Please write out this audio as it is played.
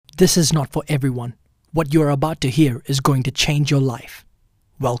This is not for everyone. What you are about to hear is going to change your life.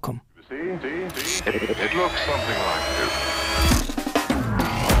 Welcome. See? It looks something like this.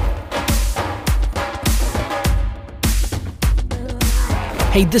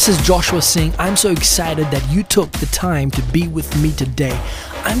 Hey, this is Joshua Singh. I'm so excited that you took the time to be with me today.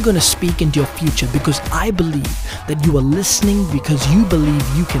 I'm going to speak into your future because I believe that you are listening because you believe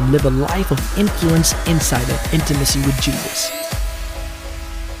you can live a life of influence inside of intimacy with Jesus.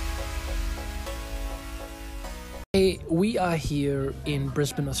 Hey, we are here in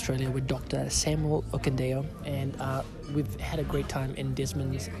Brisbane, Australia with Dr. Samuel Okindeo, and we've had a great time in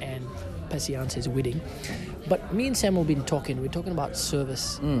Desmond's and Pasiance's wedding. But me and Samuel have been talking. We're talking about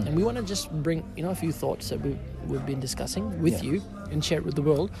service, and we want to just bring a few thoughts that we've been discussing with you and share it with the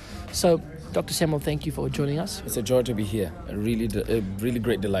world. So, Dr. Samuel, thank you for joining us. It's a joy to be here. A really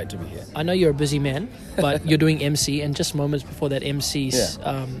great delight to be here. I know you're a busy man, but you're doing MC, and just moments before that MC's,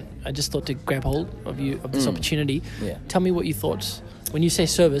 I just thought to grab hold of this opportunity. Yeah. Tell me what you thought. When you say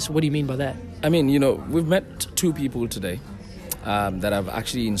service, what do you mean by that? I mean, we've met two people today that have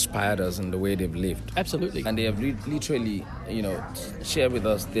actually inspired us in the way they've lived. Absolutely. And they have literally, shared with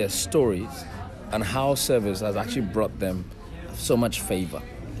us their stories and how service has actually brought them so much favor.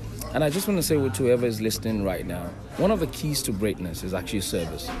 And I just want to say to whoever is listening right now, one of the keys to greatness is actually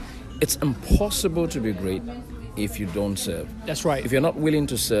service. It's impossible to be great if you don't serve. That's right. If you're not willing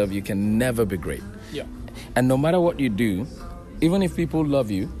to serve, you can never be great. Yeah. And no matter what you do, even if people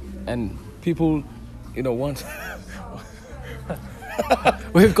love you and people, want...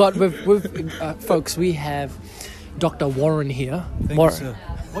 Folks, we have Dr. Warren here. Thank Warren, you, sir.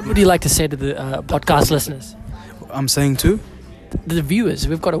 what would you like to say to the podcast listeners? I'm saying too? The viewers.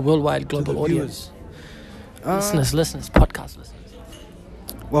 We've got a worldwide global audience. Listeners, podcast listeners.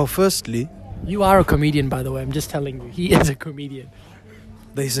 Well, firstly, You are a comedian, by the way. I'm just telling you. He is a comedian.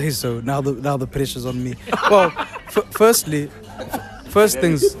 they say so. Now the pressure's on me. Well, first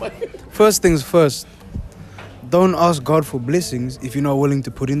things first. Don't ask God for blessings if you're not willing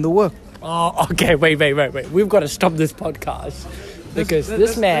to put in the work. Oh, okay. Wait. We've got to stop this podcast. Because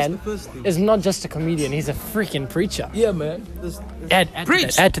this man is not just a comedian. He's a freaking preacher. Yeah, man.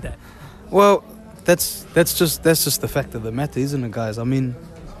 Add to that. Well, that's just the fact of the matter, isn't it, guys? I mean,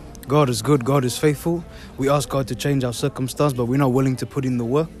 God is good. God is faithful. We ask God to change our circumstance, but we're not willing to put in the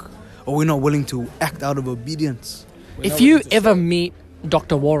work, or we're not willing to act out of obedience. If you ever meet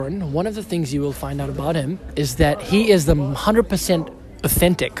Dr. Warren, one of the things you will find out about him is that he is the 100%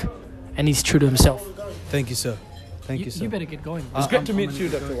 authentic, and he's true to himself. Thank you, sir. Thank you, sir. You better get going. It's great to meet you,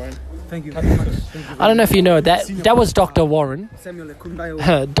 Dr. Warren. Thank you very much. I don't know if you know that was Dr. Warren.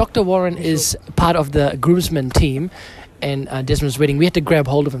 Dr. Warren is part of the groomsmen team in Desmond's wedding. We had to grab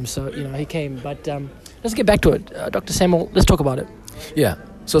hold of him, so he came. But let's get back to it. Dr. Samuel, let's talk about it. Yeah.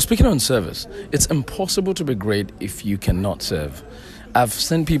 So speaking on service, it's impossible to be great if you cannot serve. I've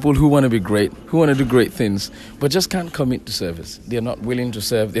seen people who want to be great, who want to do great things, but just can't commit to service. They're not willing to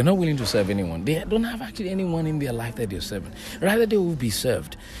serve. They're not willing to serve anyone. They don't have actually anyone in their life that they're serving. Rather, they will be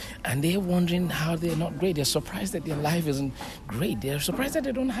served. And they're wondering how they're not great. They're surprised that their life isn't great. They're surprised that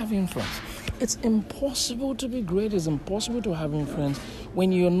they don't have influence. It's impossible to be great. It's impossible to have influence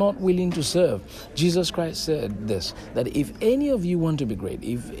when you're not willing to serve. Jesus Christ said this, that if any of you want to be great,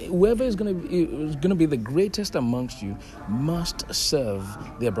 if whoever is going to be the greatest amongst you must serve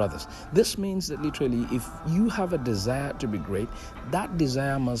their brothers. This means that literally, if you have a desire to be great, that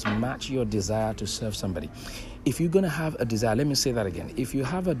desire must match your desire to serve somebody. If you're going to have a desire, let me say that again. If you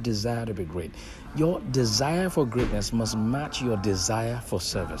have a desire to be great, your desire for greatness must match your desire for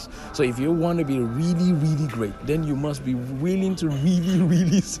service. So if you want to be really, really great, then you must be willing to really,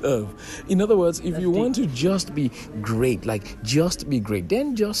 really serve. In other words, if you want to just be great,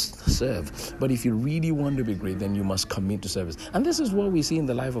 then just serve. But if you really want to be great, then you must commit to service. And this is what we see in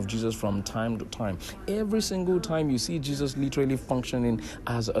the life of Jesus from time to time. Every single time you see Jesus literally functioning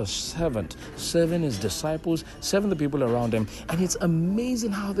as a servant, serving his disciples, serving the people around him. And it's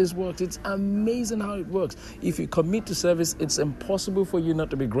amazing how this works. It's amazing how it works. If you commit to service, it's impossible for you not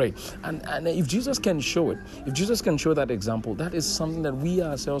to be great. And if Jesus can show it, if Jesus can show that example, that is something that we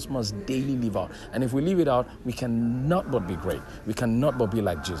ourselves must daily live out. And if we live it out, we cannot but be great. We cannot but be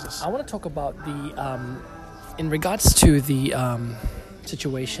like Jesus. I want to talk about in regards to the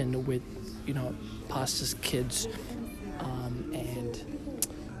situation with, pastors' kids and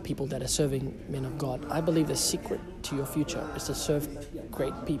people that are serving men of God. I believe the secret to your future is to serve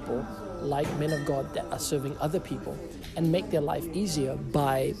great people like men of God that are serving other people and make their life easier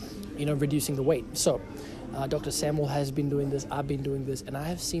by, reducing the weight. So, Dr. Samuel has been doing this, I've been doing this, and I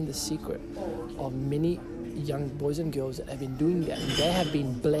have seen the secret of many young boys and girls that have been doing that, and they have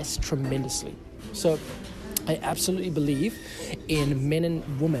been blessed tremendously. So I absolutely believe in men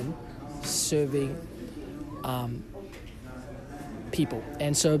and women serving people.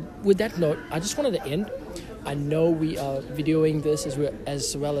 And so with that note, I just wanted to end. I know we are videoing this as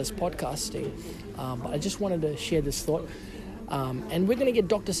well as podcasting, but I just wanted to share this thought. And we're going to get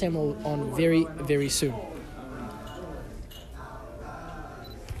Dr. Samuel on very, very soon.